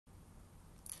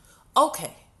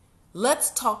Okay,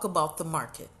 let's talk about the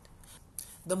market.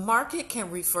 The market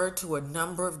can refer to a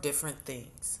number of different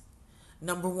things.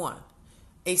 Number one,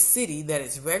 a city that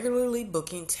is regularly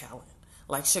booking talent,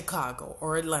 like Chicago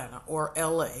or Atlanta or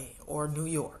LA or New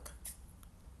York.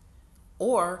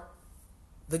 Or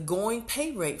the going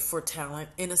pay rate for talent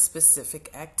in a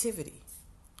specific activity.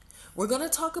 We're going to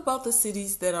talk about the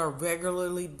cities that are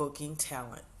regularly booking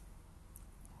talent.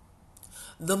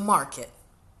 The market.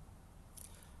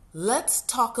 Let's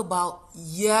talk about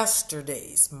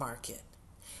yesterday's market.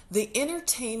 The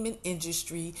entertainment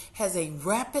industry has a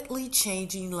rapidly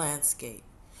changing landscape.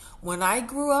 When I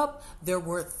grew up, there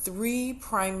were three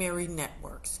primary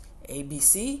networks: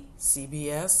 ABC,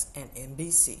 CBS, and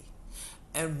NBC,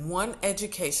 and one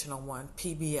educational one,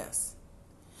 PBS.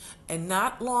 And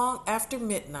not long after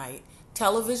midnight,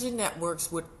 television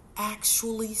networks would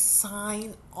actually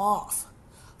sign off,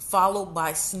 followed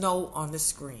by snow on the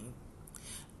screen.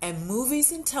 And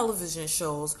movies and television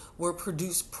shows were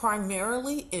produced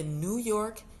primarily in New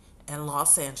York and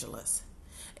Los Angeles.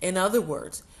 In other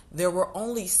words, there were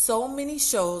only so many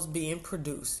shows being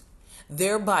produced,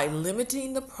 thereby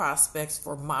limiting the prospects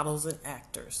for models and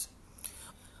actors.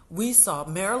 We saw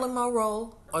Marilyn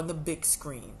Monroe on the big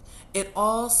screen. It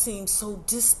all seemed so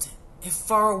distant and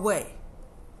far away,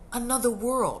 another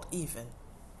world even.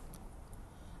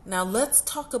 Now let's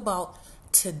talk about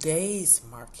today's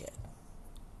market.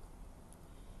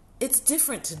 It's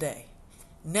different today.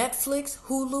 Netflix,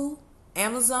 Hulu,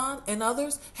 Amazon, and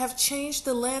others have changed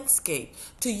the landscape,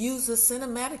 to use the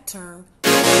cinematic term,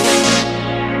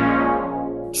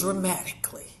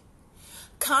 dramatically.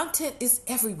 Content is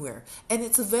everywhere, and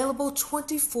it's available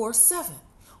 24/7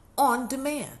 on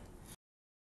demand.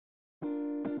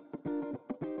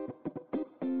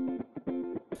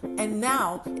 And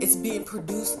now it's being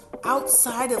produced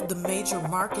outside of the major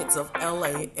markets of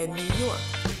LA and New York.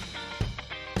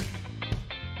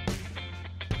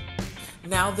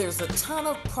 Now there's a ton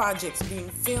of projects being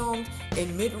filmed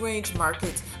in mid-range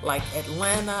markets like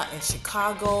Atlanta and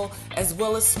Chicago, as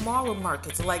well as smaller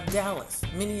markets like Dallas,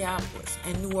 Minneapolis,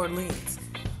 and New Orleans.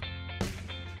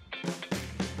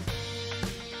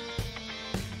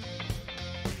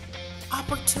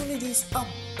 Opportunities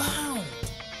abound.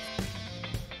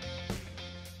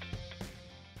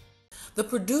 The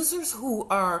producers who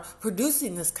are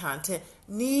producing this content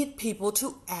need people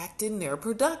to act in their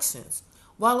productions.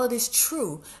 While it is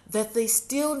true that they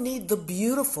still need the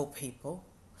beautiful people,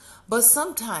 but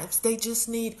sometimes they just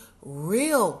need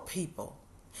real people.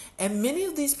 And many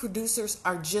of these producers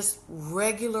are just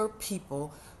regular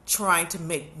people trying to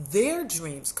make their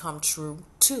dreams come true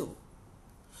too.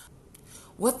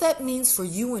 What that means for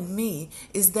you and me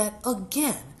is that,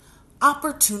 again,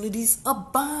 opportunities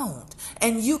abound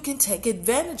and you can take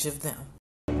advantage of them.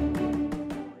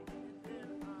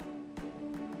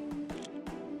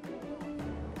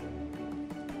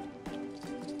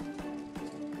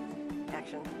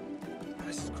 Action.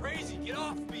 This is crazy. Get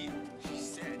off me.